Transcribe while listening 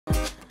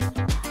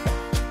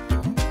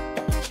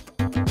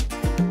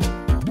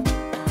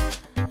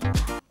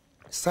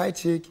side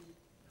chick,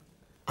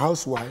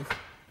 housewife,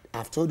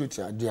 I've told you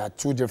they are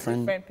two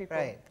different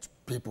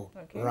people.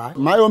 Right?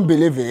 My own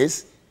belief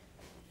is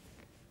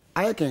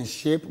I can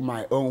shape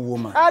my own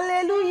woman.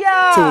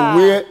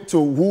 Hallelujah! To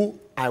who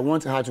I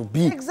want her to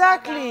be.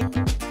 Exactly.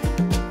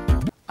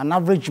 An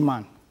average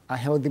man, a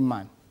healthy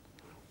man,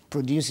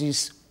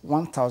 produces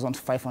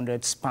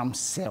 1,500 sperm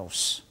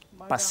cells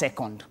per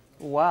second.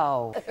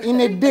 Wow.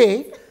 In a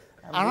day,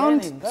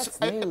 That's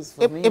news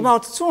for me.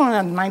 about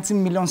 290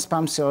 million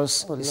sperm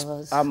cells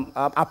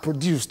are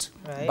produced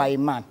by a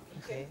man.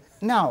 Okay.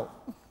 Now,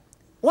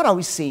 what are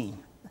we saying?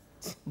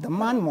 The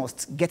man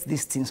must get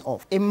these things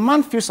off. A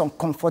man feels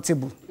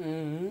uncomfortable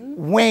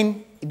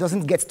when he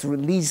doesn't get to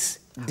release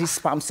these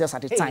sperm cells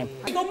at a time.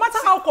 No matter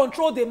how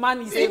controlled the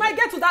man is, he might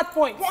get to that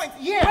point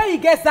yeah. where he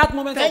gets that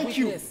moment of Thank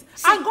weakness.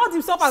 you. And God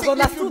himself has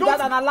understood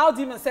that and allowed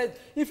him and said,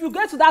 if you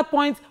get to that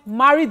point,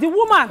 marry the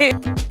woman.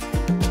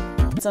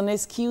 It's an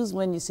excuse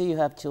when you say you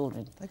have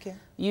children. Okay.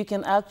 You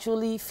can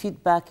actually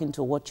fit back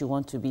into what you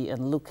want to be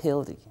and look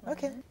healthy.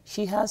 Okay.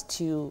 She has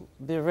to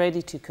be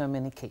ready to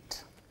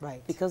communicate.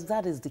 Right. Because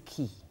that is the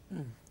key.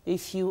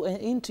 If you are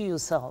into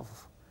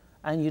yourself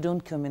and you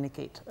don't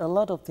communicate, a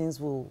lot of things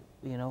will,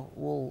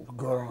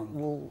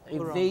 will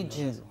evade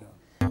you.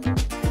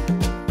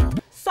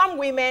 Some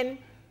women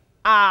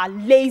are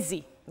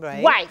lazy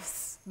Right.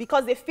 wives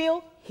because they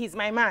feel he's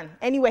my man.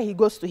 Anywhere he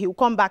goes to, he will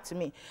come back to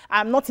me.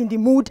 I'm not in the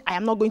mood. I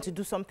am not going to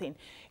do something.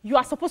 You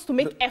are supposed to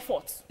make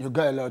efforts. You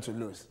got a lot to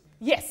lose.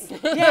 Yes.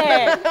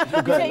 Yeah.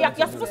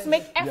 You're supposed to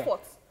make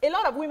efforts. A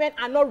lot of women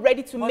are not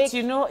ready to make. But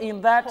you know,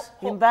 in that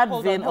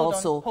vein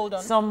also,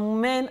 some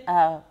men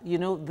are,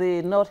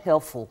 they're not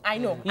helpful. I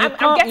know.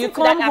 I'm getting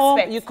to that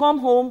aspect. You come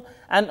home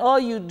and all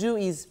you do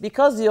is,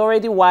 because you're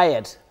already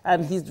wired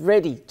and he's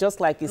ready, just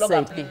like he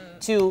said,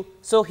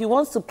 so he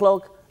wants to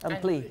plug and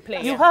play.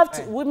 You have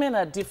to, women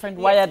are different,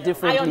 wired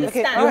differently. I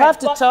understand. You have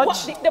to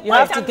touch, you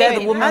have to get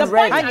the woman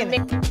ready.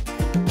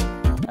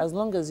 As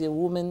long as you're a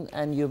woman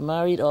and you're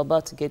married or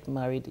about to get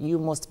married, you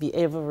must be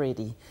ever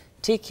ready.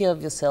 Take care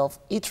of yourself,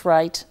 eat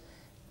right,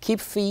 keep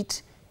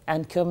fit,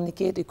 and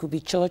communicate. It could be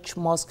church,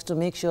 mosque, to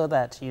make sure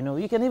that,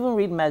 you can even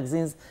read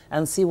magazines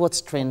and see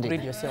what's trending.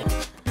 Read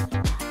yourself.